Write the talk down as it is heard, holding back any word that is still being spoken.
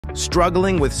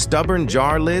Struggling with stubborn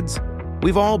jar lids?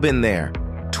 We've all been there,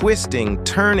 twisting,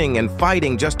 turning, and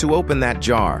fighting just to open that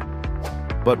jar.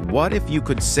 But what if you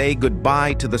could say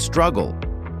goodbye to the struggle?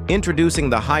 Introducing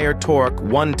the higher torque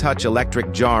one-touch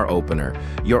electric jar opener,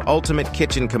 your ultimate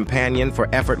kitchen companion for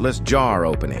effortless jar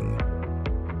opening.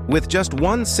 With just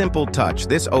one simple touch,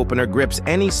 this opener grips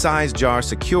any size jar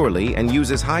securely and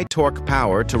uses high torque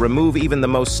power to remove even the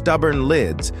most stubborn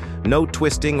lids, no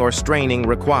twisting or straining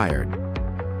required.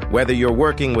 Whether you're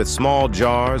working with small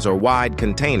jars or wide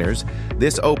containers,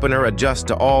 this opener adjusts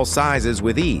to all sizes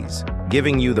with ease,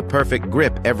 giving you the perfect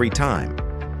grip every time.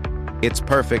 It's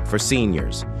perfect for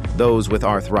seniors, those with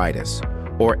arthritis,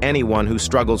 or anyone who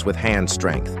struggles with hand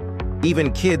strength.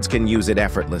 Even kids can use it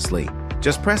effortlessly.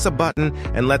 Just press a button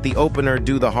and let the opener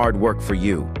do the hard work for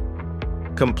you.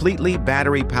 Completely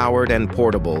battery-powered and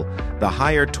portable, the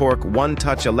higher torque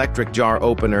one-touch electric jar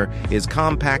opener is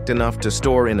compact enough to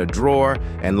store in a drawer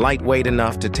and lightweight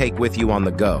enough to take with you on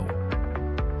the go.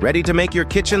 Ready to make your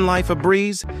kitchen life a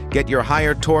breeze? Get your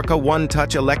higher torque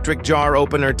one-touch electric jar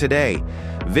opener today.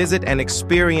 Visit and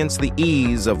experience the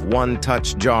ease of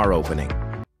one-touch jar opening.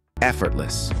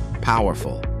 Effortless,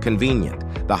 powerful,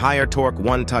 convenient. The higher torque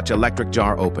one-touch electric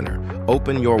jar opener.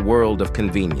 Open your world of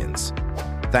convenience.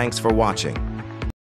 Thanks for watching.